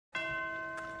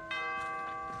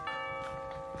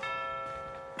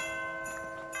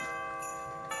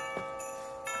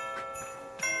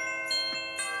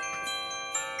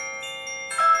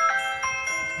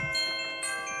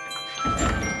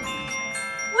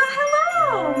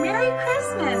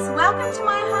Christmas. Welcome to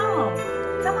my home.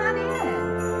 Come on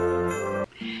in.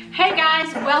 Hey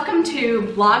guys, welcome to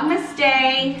Vlogmas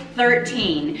Day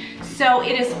 13. So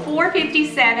it is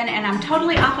 4:57 and I'm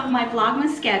totally off of my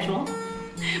Vlogmas schedule,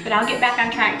 but I'll get back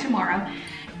on track tomorrow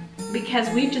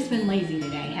because we've just been lazy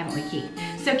today, haven't we, Keith?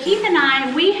 So Keith and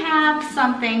I, we have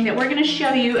something that we're gonna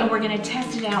show you and we're gonna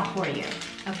test it out for you.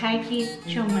 Okay, Keith?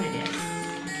 Show them what it is.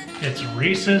 It's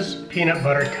Reese's Peanut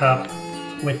Butter Cup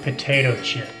with potato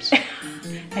chips.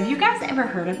 Have you guys ever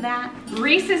heard of that?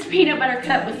 Reese's Peanut Butter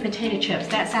Cup with potato chips.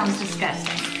 That sounds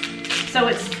disgusting. So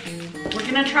we're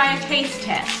gonna try a taste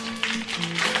test.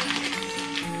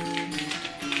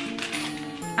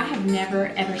 I have never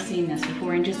ever seen this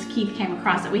before and just Keith came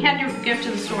across it. We had to go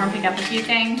to the store and pick up a few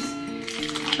things.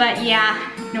 But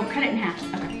yeah, no, cut it in half.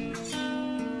 Okay.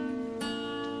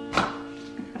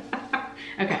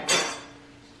 Okay.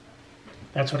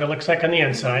 That's what it looks like on the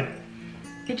inside.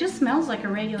 It just smells like a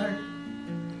regular.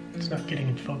 It's not getting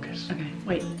in focus. Okay,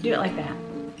 wait, do it like that.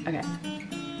 Okay.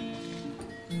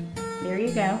 There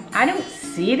you go. I don't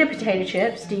see the potato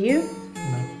chips, do you?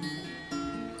 No.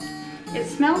 It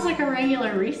smells like a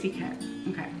regular Reese cup.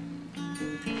 Okay.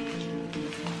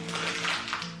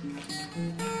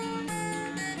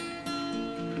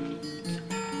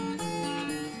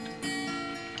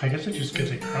 I guess it just gives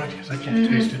it crunch because I can't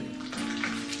taste it.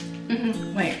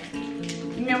 Wait.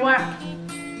 You know what?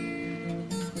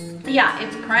 Yeah,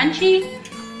 it's crunchy,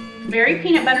 very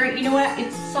peanut buttery. You know what?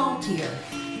 It's saltier.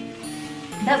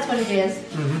 That's what it is.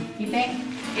 You think?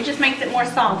 It just makes it more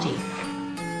salty.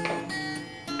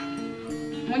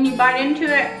 When you bite into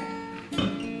it,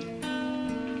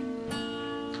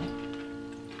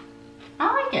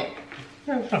 I like it.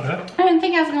 Yeah, it's not bad. I didn't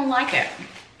think I was gonna like it.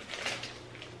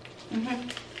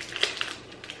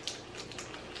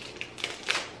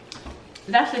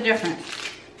 That's the difference.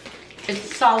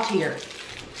 It's saltier.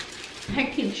 Hey,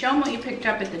 Keith, show them what you picked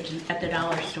up at the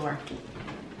dollar store.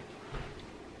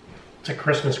 It's a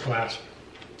Christmas glass.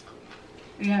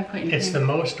 You gotta put in It's the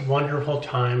most wonderful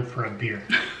time for a beer.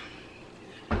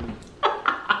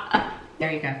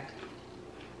 There you go.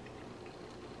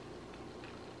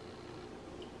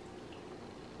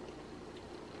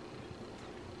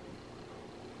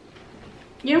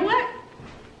 You know what?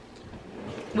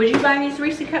 Would you buy these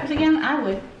Reese cups again? I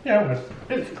would. Yeah, I would.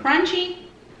 It's crunchy.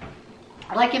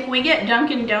 Like if we get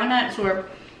Dunkin' Donuts or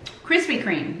Krispy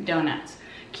Kreme donuts,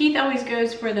 Keith always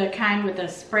goes for the kind with the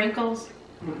sprinkles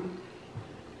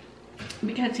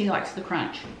because he likes the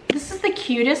crunch. This is the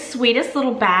cutest, sweetest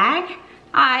little bag.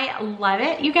 I love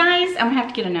it, you guys. I'm gonna have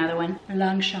to get another one.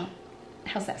 Longchamp.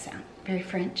 How's that sound? Very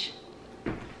French.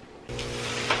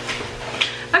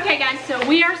 Okay guys, so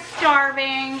we are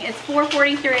starving. It's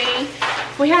 4:43.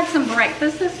 We had some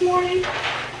breakfast this morning.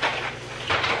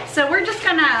 So we're just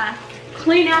gonna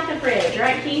clean out the fridge,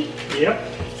 right Keith? Yep.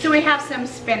 So we have some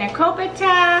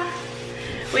spanakopita.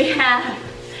 We have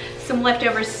some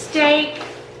leftover steak,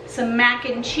 some mac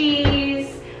and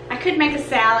cheese. I could make a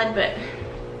salad, but.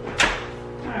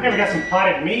 Okay, we got some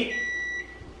potted meat.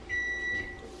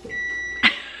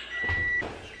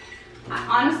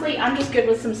 Honestly, I'm just good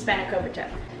with some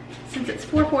spanakopita. Since it's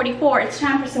 4:44, it's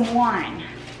time for some wine.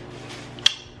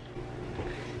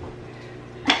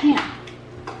 I can't.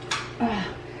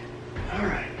 All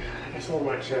right, I guess we'll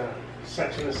watch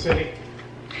Sex and the City.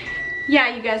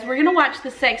 Yeah, you guys, we're gonna watch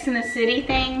the Sex and the City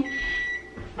thing.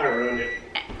 I ruined it.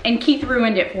 And Keith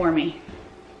ruined it for me.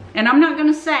 And I'm not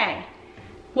gonna say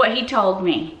what he told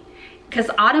me, because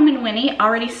Autumn and Winnie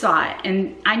already saw it.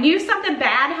 And I knew something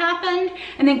bad happened,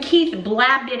 and then Keith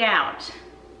blabbed it out.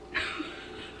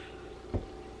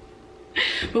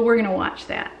 But we're gonna watch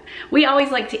that. We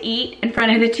always like to eat in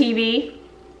front of the TV.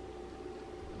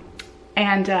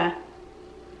 And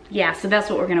yeah, so that's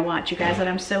what we're gonna watch, you guys, and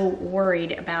I'm so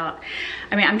worried about.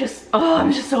 I mean, I'm just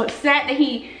so upset that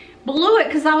he blew it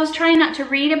because I was trying not to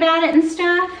read about it and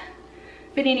stuff.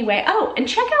 But anyway, oh, and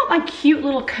check out my cute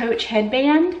little Coach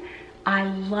headband. I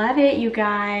love it, you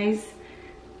guys.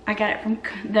 I got it from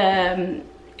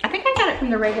I think I got it from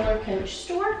the regular Coach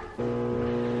store.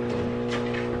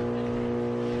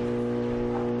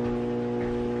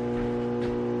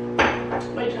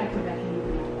 Wait till I come back in.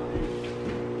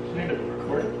 Need to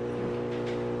record it.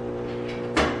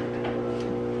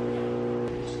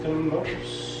 It's the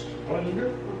most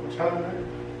wonderful time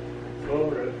for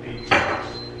a beer.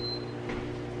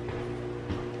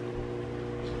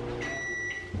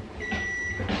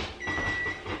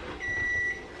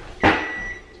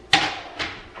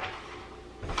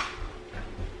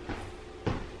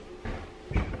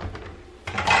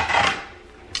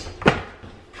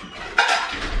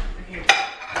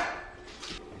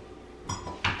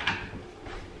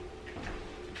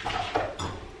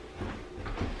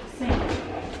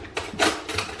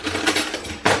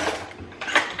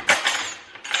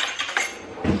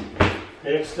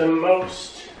 It's the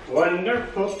most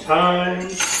wonderful time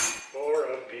for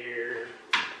a beer.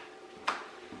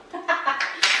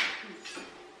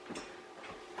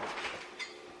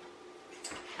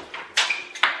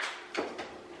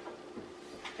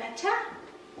 Becca?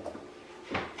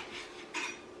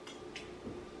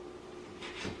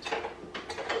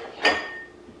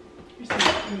 Here's some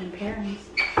lemon pairings.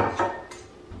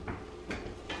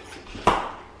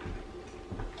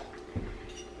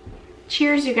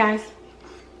 Cheers, you guys.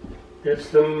 It's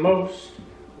the most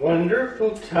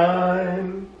wonderful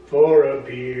time for a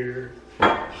beer.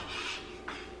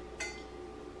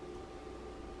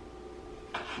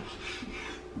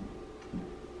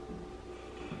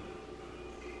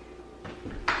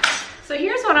 So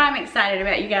here's what I'm excited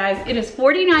about, you guys. It is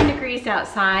 49 degrees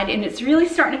outside and it's really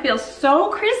starting to feel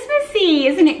so Christmassy,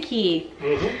 isn't it, Keith?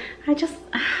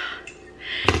 Mm-hmm.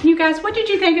 You guys, what did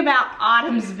you think about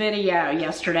Autumn's video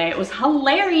yesterday? It was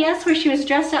hilarious where she was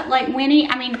dressed up like Winnie,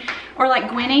 or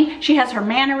like Gwenny. She has her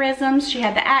mannerisms, she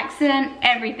had the accent,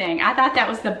 everything. I thought that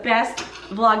was the best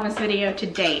Vlogmas video to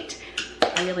date.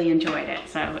 I really enjoyed it,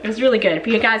 so it was really good. If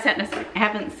you guys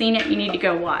haven't seen it, you need to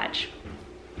go watch.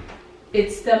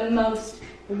 It's the most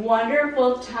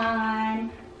wonderful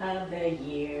time of the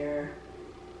year.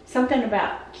 Something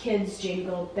about kids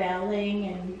jingle belling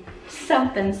and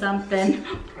something. I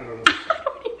don't know.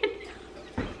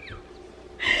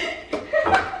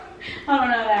 I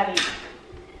don't know that either.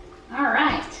 All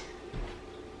right.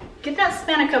 Get that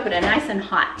spanakopita nice and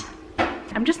hot.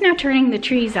 I'm just now turning the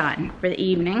trees on for the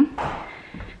evening.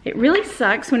 It really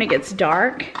sucks when it gets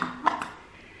dark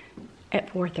at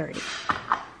 4:30.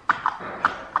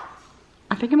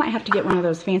 I think I might have to get one of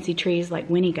those fancy trees like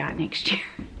Winnie got next year.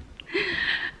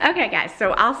 Okay guys,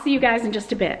 so I'll see you guys in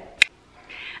just a bit.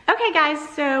 Okay guys,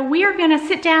 so we are gonna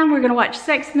sit down, we're gonna watch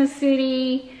Sex and the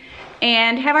City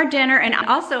and have our dinner, and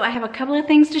also I have a couple of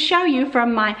things to show you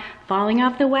from my falling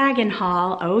off the wagon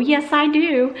haul. Oh yes I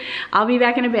do. I'll be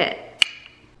back in a bit.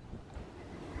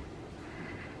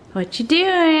 What you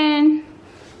doing?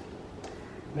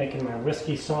 Making my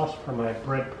whiskey sauce for my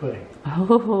bread pudding.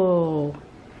 Oh,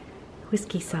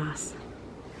 whiskey sauce.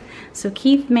 So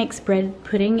Keith makes bread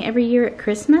pudding every year at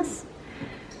Christmas.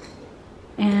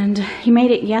 And he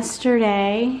made it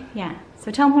yesterday. Yeah, so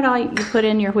tell him what all you put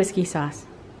in your whiskey sauce.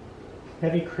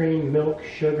 Heavy cream, milk,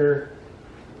 sugar,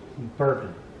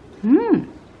 bourbon.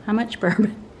 How much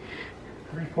bourbon?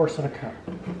 3/4 of a cup.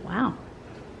 Wow.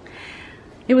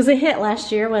 It was a hit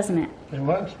last year, wasn't it? It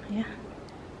was? Yeah.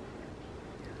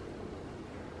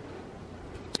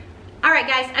 All right,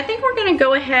 guys, I think we're gonna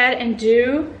go ahead and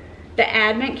do the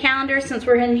advent calendar since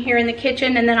we're in here in the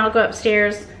kitchen, and then I'll go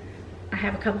upstairs. I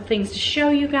have a couple things to show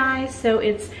you guys. So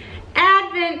it's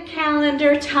advent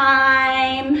calendar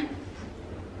time.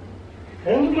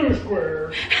 And the blue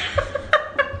square.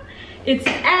 It's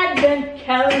advent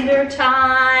calendar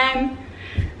time.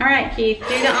 All right, Keith,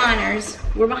 do the honors.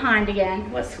 We're behind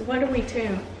again. What are we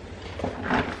to?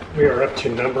 We are up to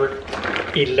number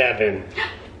 11.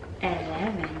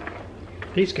 11.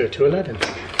 These go to 11.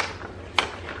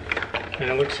 And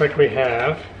it looks like we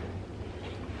have...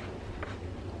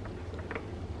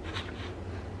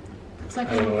 It's like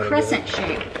a little crescent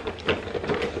shape.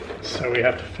 So we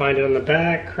have to find it on the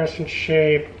back, crescent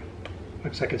shape.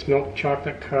 Looks like it's milk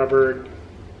chocolate covered.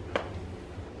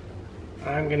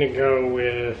 I'm gonna go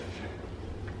with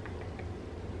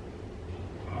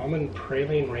almond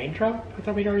praline raindrop. I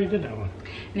thought we already did that one.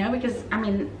 No, because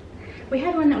we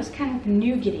had one that was kind of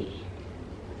nougaty.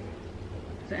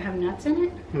 Does it have nuts in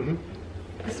it? Mm-hmm.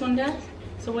 This one does?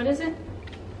 So what is it?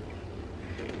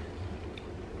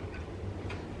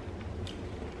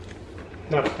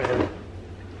 Not a fan.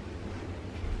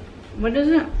 What is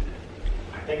it?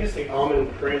 I think it's the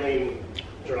almond praline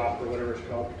drop or whatever it's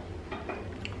called.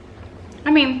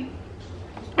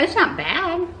 It's not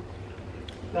bad.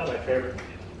 Not my favorite.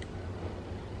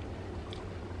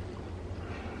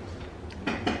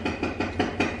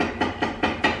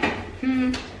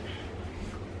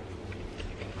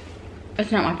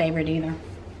 It's not my favorite either.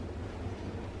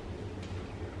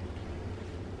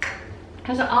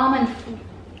 Has an almond.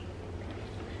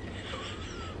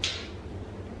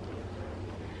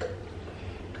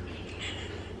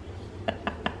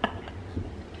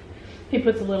 He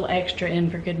puts a little extra in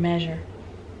for good measure.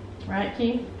 Right,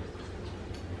 Keith?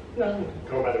 No,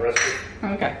 go by the recipe.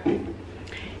 Okay.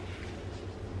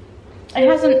 It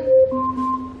has an...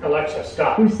 Alexa,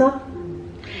 stop.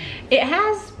 It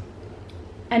has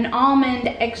an almond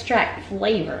extract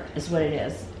flavor is what it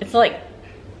is. It's like,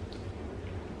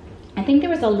 I think there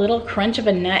was a little crunch of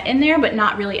a nut in there, but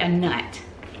not really a nut.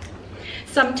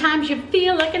 Sometimes you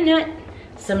feel like a nut,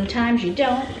 sometimes you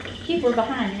don't. Keith, we're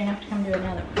behind. You're gonna have to come do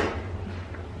another one.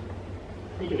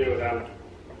 You can do it without it.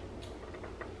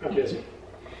 I'm busy.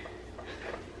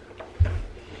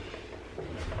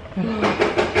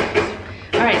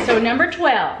 All right, so number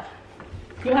 12.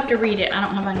 You'll have to read it. I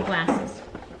don't have any glasses.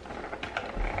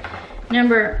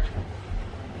 Number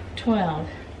 12.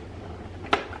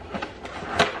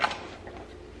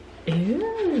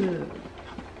 Ooh,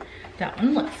 that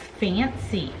one looks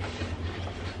fancy.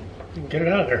 Get it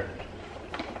out of there.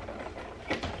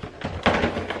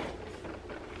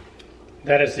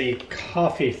 That is the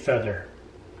coffee feather.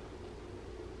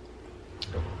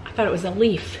 I thought it was a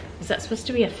leaf. Is that supposed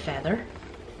to be a feather?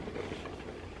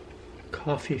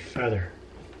 Coffee feather.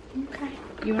 Okay.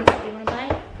 You want to buy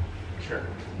it? Sure.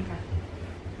 Okay.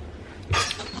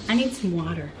 I need some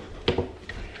water.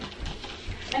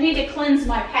 I need to cleanse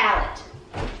my palate.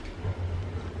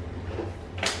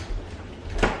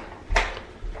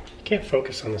 You can't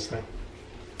focus on this thing.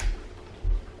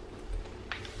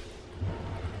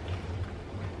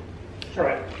 All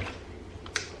right.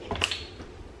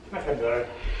 I've had better.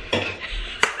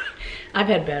 I've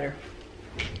had better.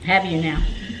 Have you now?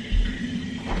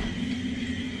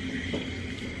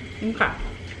 Okay.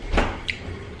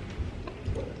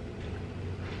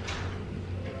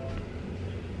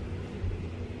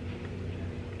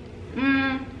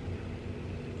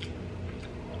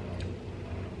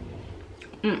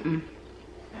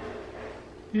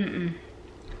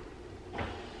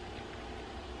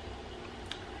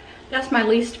 That's my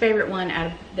least favorite one out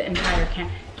of the entire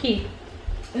calendar. Keith,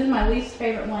 this is my least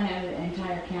favorite one out of the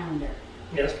entire calendar.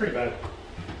 Yeah, it's pretty bad.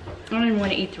 I don't even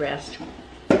want to eat the rest.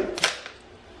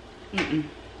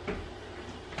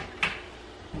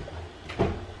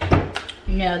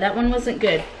 No, that one wasn't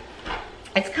good.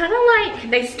 It's kind of like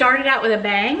they started out with a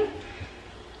bang.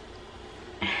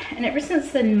 And ever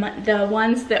since the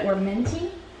ones that were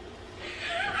minty,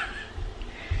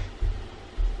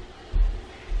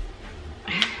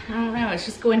 I don't know, it's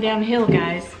just going downhill,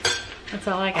 guys. That's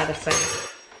all I gotta say.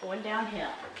 Going downhill.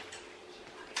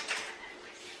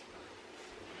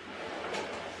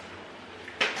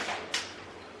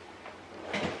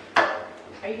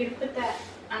 Are you gonna put that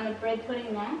on the bread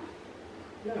pudding now?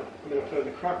 No, I'm gonna put it in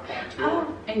the crock pot tomorrow.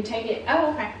 Oh, and take it,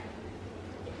 oh, okay.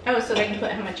 Oh, so they can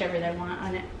put how much ever they want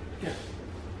on it. Yeah.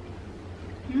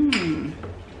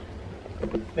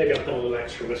 Maybe I'll put a little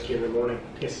extra whiskey in the morning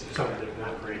in case some of it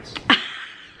evaporates.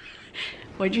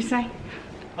 What'd you say?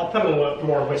 I'll put a little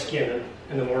more whiskey in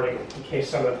the morning in case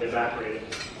some of it evaporated.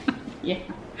 Yeah.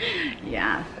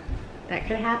 Yeah. That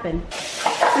could happen.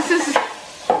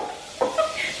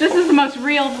 This is the most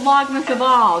real Vlogmas of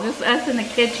all. Just us in the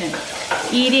kitchen.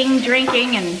 Eating,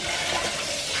 drinking, and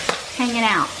hanging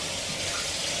out.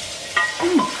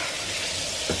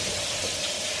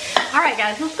 Alright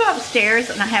guys, let's go upstairs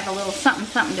and I have a little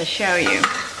something to show you.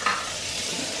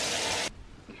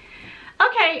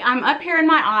 Okay, I'm up here in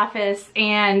my office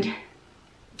and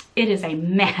it is a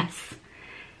mess.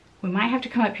 We might have to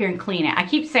come up here and clean it. I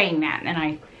keep saying that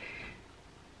and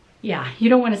yeah, you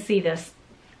don't want to see this.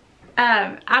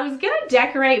 I was gonna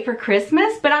decorate for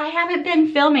Christmas, but I haven't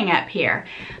been filming up here.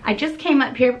 I just came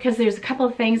up here because there's a couple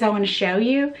of things I want to show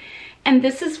you. And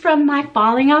this is from my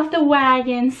Falling Off the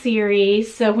Wagon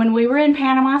series. So when we were in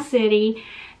Panama City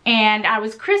and I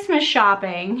was Christmas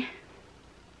shopping,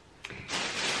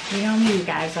 you know me, you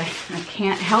guys, I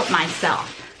can't help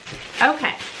myself.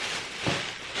 Okay.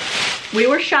 We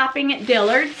were shopping at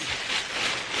Dillard's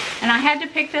and I had to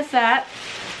pick this up.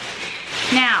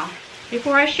 Now,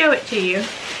 before I show it to you,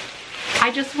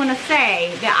 I just want to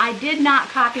say that I did not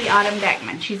copy Autumn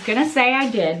Beckman. She's going to say I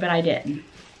did, but I didn't.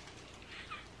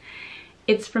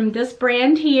 It's from this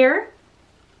brand here.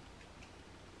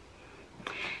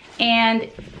 And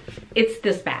it's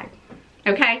this bag.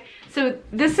 Okay? So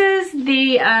this is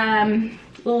the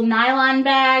little nylon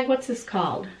bag. What's this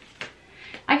called?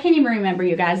 I can't even remember,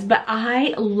 you guys. But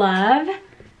I love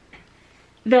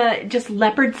the just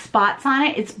leopard spots on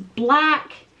it. It's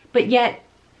black, but yet,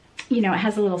 you know, it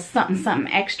has a little something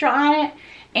extra on it.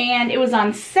 And it was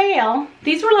on sale.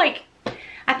 These were like,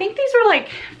 I think these were like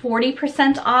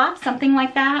 40% off, something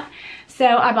like that. So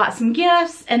I bought some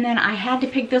gifts and then I had to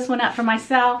pick this one up for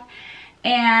myself.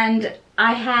 And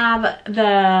I have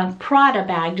the Prada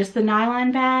bag, just the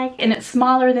nylon bag, and it's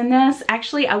smaller than this.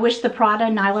 Actually, I wish the Prada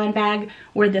nylon bag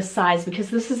were this size because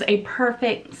this is a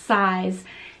perfect size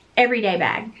everyday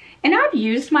bag. And I've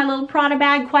used my little Prada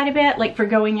bag quite a bit, like for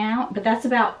going out, but that's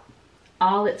about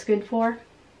all it's good for.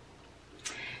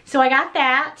 So I got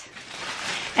that.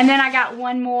 And then I got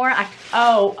one more.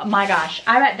 Oh my gosh,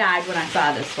 I about died when I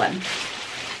saw this one.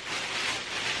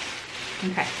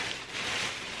 Okay.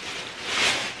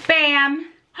 Bam.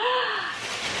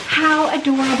 How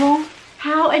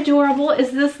adorable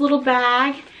is this little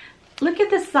bag? Look at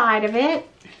the side of it.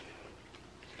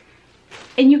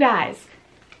 And you guys,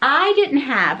 I didn't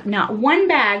have not one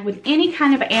bag with any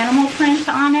kind of animal print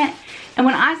on it. And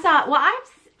when I saw, well,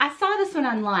 I saw this one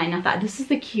online. I thought, this is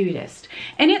the cutest.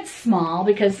 And it's small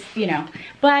because, you know,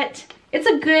 but it's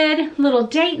a good little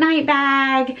date night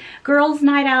bag, girls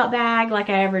night out bag, like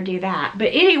I ever do that. But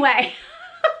anyway,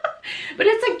 but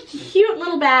it's a cute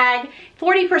little bag,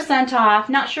 40% off.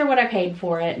 Not sure what I paid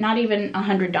for it. Not even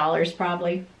 $100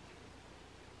 probably.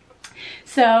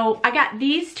 So I got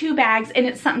these two bags, and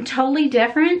it's something totally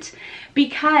different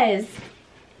because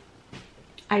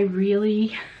I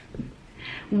really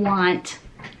want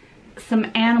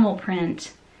some animal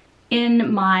print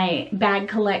in my bag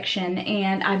collection,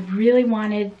 and I really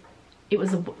wanted,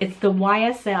 it's the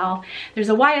YSL. There's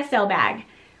a YSL bag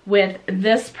with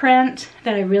this print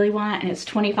that I really want, and it's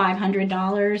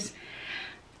 $2,500,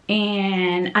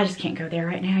 and I just can't go there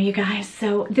right now, you guys.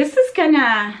 So this is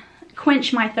gonna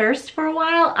quench my thirst for a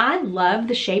while. I love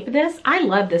the shape of this. I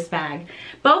love this bag.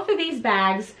 Both of these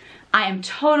bags I am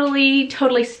totally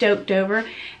stoked over.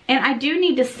 And I do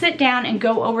need to sit down and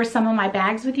go over some of my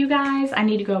bags with you guys. I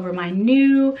need to go over my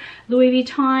new Louis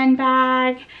Vuitton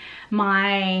bag.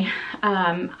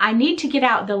 I need to get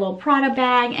out the little Prada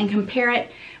bag and compare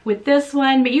it with this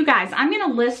one. But you guys, I'm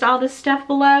gonna list all this stuff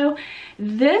below.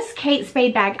 This Kate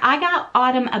Spade bag, I got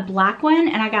Autumn a black one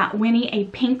and I got Winnie a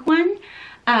pink one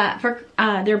for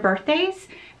their birthdays.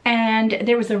 And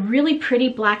there was a really pretty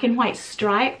black and white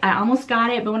stripe. I almost got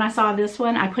it, but when I saw this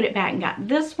one, I put it back and got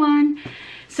this one.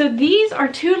 So these are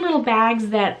two little bags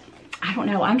that, I don't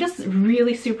know, I'm just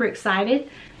really super excited.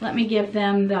 Let me give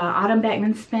them the Autumn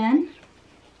Beckman spin.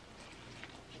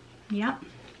 Yep.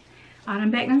 Autumn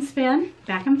Beckman spin,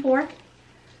 back and forth.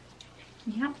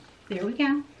 Yep, there we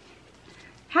go.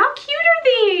 How cute are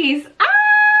these? Ah!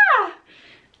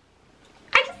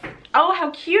 Oh,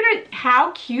 how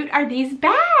cute are these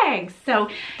bags? So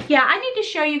yeah, I need to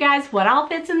show you guys what all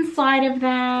fits inside of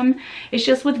them. It's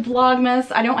just with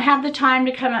Vlogmas, I don't have the time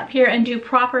to come up here and do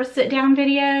proper sit down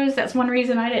videos. That's one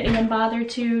reason I didn't even bother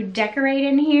to decorate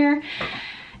in here.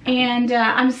 And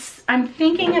I'm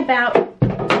thinking about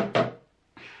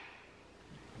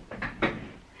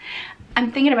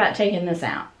taking this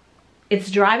out.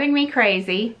 It's driving me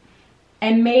crazy,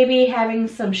 and maybe having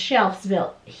some shelves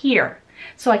built here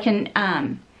so I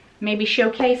can maybe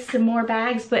showcase some more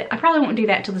bags, but I probably won't do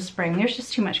that till the spring. There's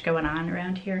just too much going on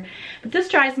around here. But this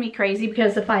drives me crazy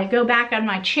because if I go back on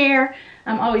my chair,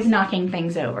 I'm always knocking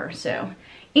things over. So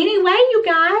anyway, you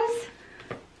guys,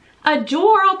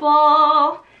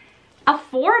 adorable,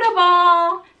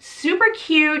 affordable, super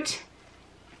cute.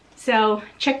 So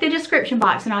check the description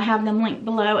box and I'll have them linked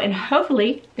below, and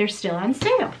hopefully they're still on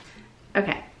sale.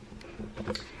 Okay.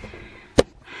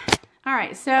 All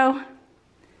right, so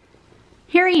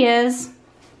here he is.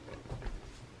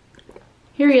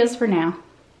 Here he is for now.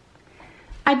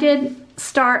 I did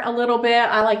start a little bit.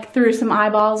 I threw some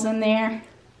eyeballs in there.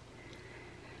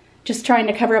 Just trying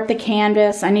to cover up the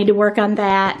canvas. I need to work on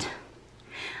that.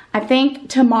 I think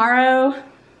tomorrow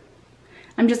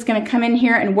I'm just gonna come in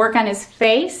here and work on his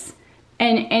face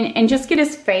and just get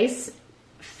his face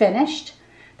finished.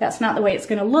 That's not the way it's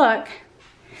gonna look,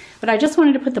 but I just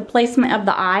wanted to put the placement of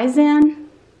the eyes in.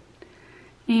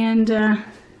 And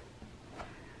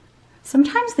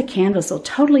sometimes the canvas will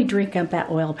totally drink up that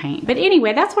oil paint. But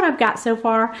anyway, that's what I've got so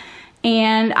far,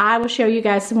 and I will show you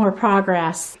guys some more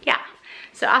progress. Yeah,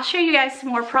 so I'll show you guys some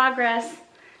more progress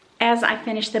as I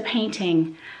finish the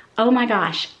painting. Oh my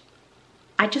gosh,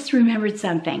 I just remembered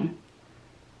something.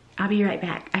 I'll be right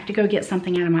back. I have to go get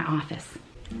something out of my office.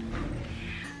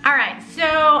 All right,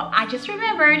 so I just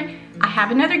remembered I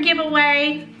have another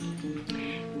giveaway,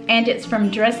 and it's from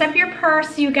Dress Up Your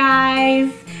Purse, you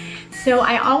guys. So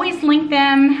I always link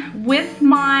them with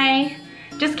my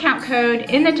discount code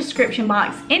in the description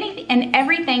box. Any and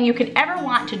everything you could ever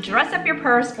want to dress up your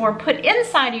purse or put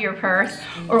inside of your purse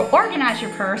or organize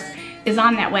your purse is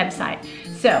on that website.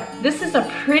 So this is a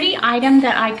pretty item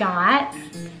that I got,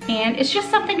 and it's just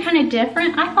something kind of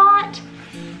different, I thought.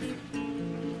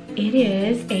 It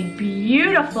is a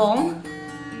beautiful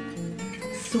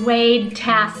suede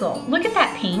tassel. Look at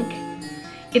that pink.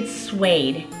 It's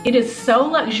suede. It is so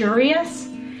luxurious.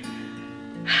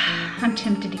 I'm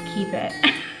tempted to keep it.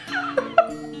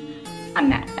 I'm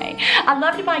that way. I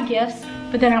love to buy gifts,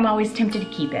 but then I'm always tempted to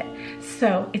keep it.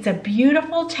 So it's a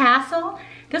beautiful tassel.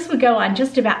 This would go on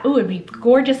just about, ooh, it'd be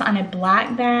gorgeous on a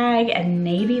black bag, a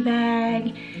navy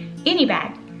bag, any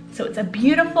bag. So it's a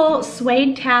beautiful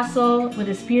suede tassel with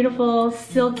this beautiful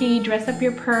silky dress up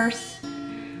your purse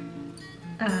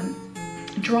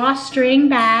drawstring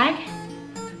bag.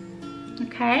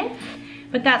 Okay,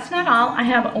 but that's not all. I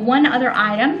have one other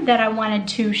item that I wanted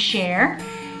to share,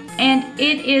 and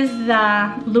it is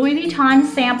the Louis Vuitton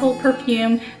sample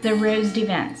perfume, the Rose de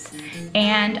Vence.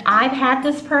 And I've had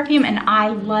this perfume and I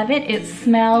love it. It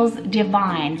smells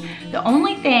divine. The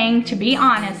only thing, to be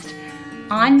honest,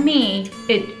 on me,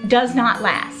 it does not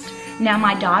last. Now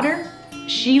my daughter,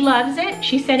 she loves it.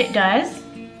 She said it does.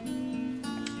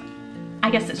 I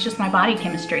guess it's just my body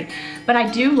chemistry. But I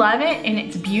do love it and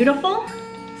it's beautiful.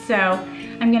 So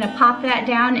I'm gonna pop that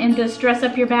down in this dress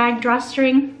up your bag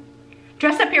drawstring,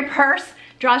 dress up your purse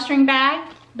drawstring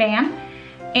bag, bam.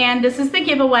 And this is the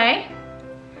giveaway.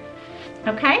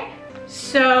 Okay,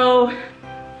 so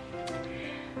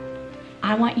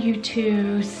I want you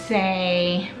to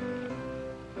say,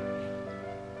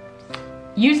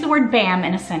 use the word BAM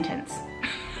in a sentence.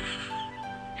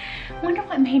 I wonder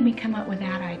what made me come up with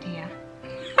that idea.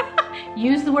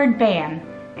 Use the word BAM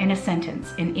in a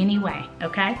sentence in any way,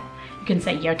 okay? You can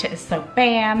say Yota is so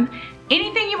BAM,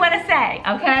 anything you want to say,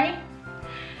 okay?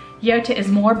 Yota is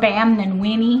more BAM than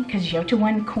Winnie because Yota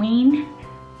won Queen.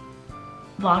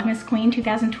 Vlogmas Queen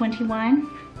 2021.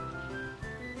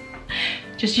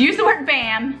 Just use the word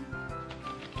BAM.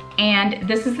 And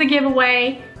this is the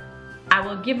giveaway. I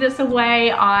will give this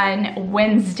away on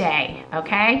Wednesday,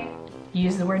 okay?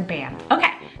 Use the word BAM.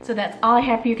 Okay, so that's all I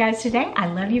have for you guys today. I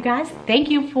love you guys. Thank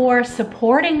you for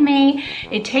supporting me.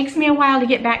 It takes me a while to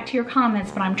get back to your comments,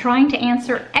 but I'm trying to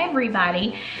answer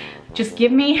everybody. Just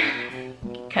cut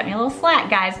me a little slack,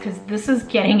 guys, because this is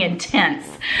getting intense.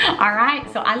 All right,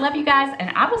 so I love you guys, and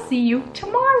I will see you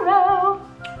tomorrow.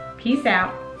 Peace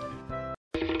out.